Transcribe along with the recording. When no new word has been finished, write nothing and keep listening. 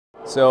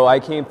So I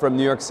came from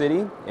New York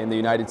City in the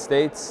United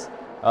States.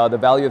 The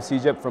value of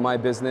Sigep for my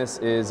business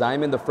is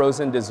I'm in the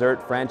frozen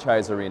dessert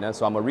franchise arena,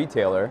 so I'm a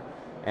retailer.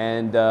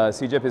 And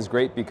Sigep is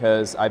great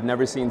because I've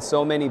never seen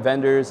so many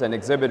vendors and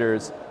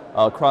exhibitors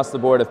across the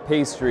board of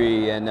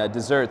pastry and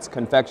desserts,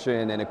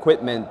 confection and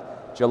equipment,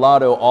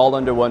 gelato, all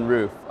under one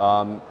roof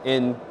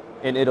in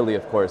Italy,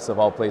 of course, of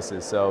all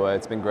places. So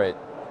it's been great.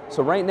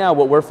 So right now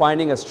what we're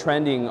finding as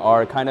trending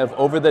are kind of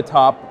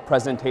over-the-top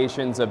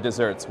presentations of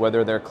desserts,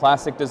 whether they're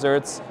classic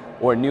desserts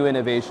or new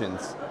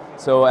innovations.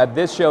 So at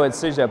this show at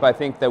Sigep, I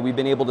think that we've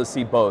been able to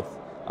see both.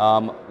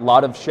 A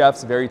lot of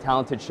chefs, very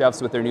talented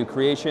chefs with their new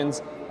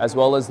creations, as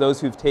well as those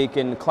who've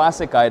taken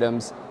classic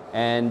items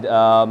and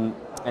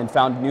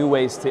found new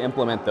ways to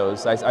implement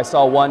those. I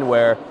saw one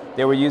where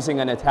they were using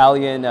an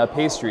Italian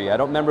pastry. I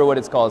don't remember what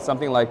it's called,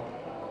 something like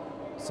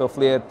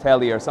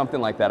soffiatelli or something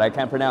like that. I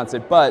can't pronounce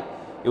it, but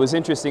it was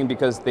interesting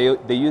because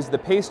they used the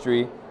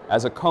pastry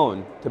as a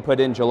cone to put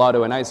in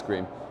gelato and ice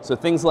cream. So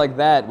things like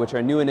that, which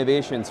are new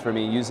innovations for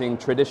me, using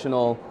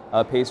traditional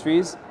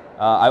pastries,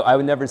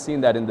 I've never seen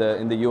that in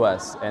the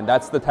US, and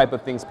that's the type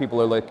of things people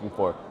are looking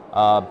for,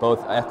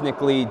 both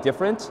ethnically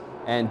different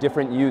and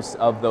different use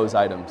of those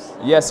items.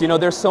 Yes, you know,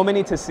 there's so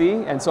many to see,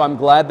 and so I'm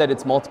glad that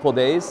it's multiple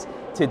days.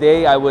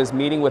 Today I was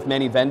meeting with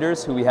many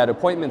vendors who we had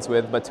appointments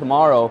with, but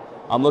tomorrow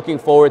I'm looking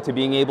forward to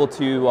being able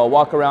to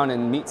walk around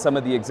and meet some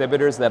of the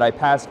exhibitors that I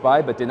passed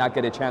by but did not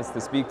get a chance to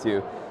speak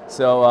to.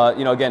 So,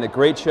 you know, again, a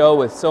great show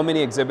with so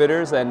many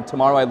exhibitors, and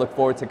tomorrow I look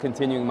forward to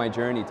continuing my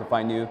journey to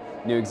find new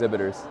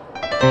exhibitors.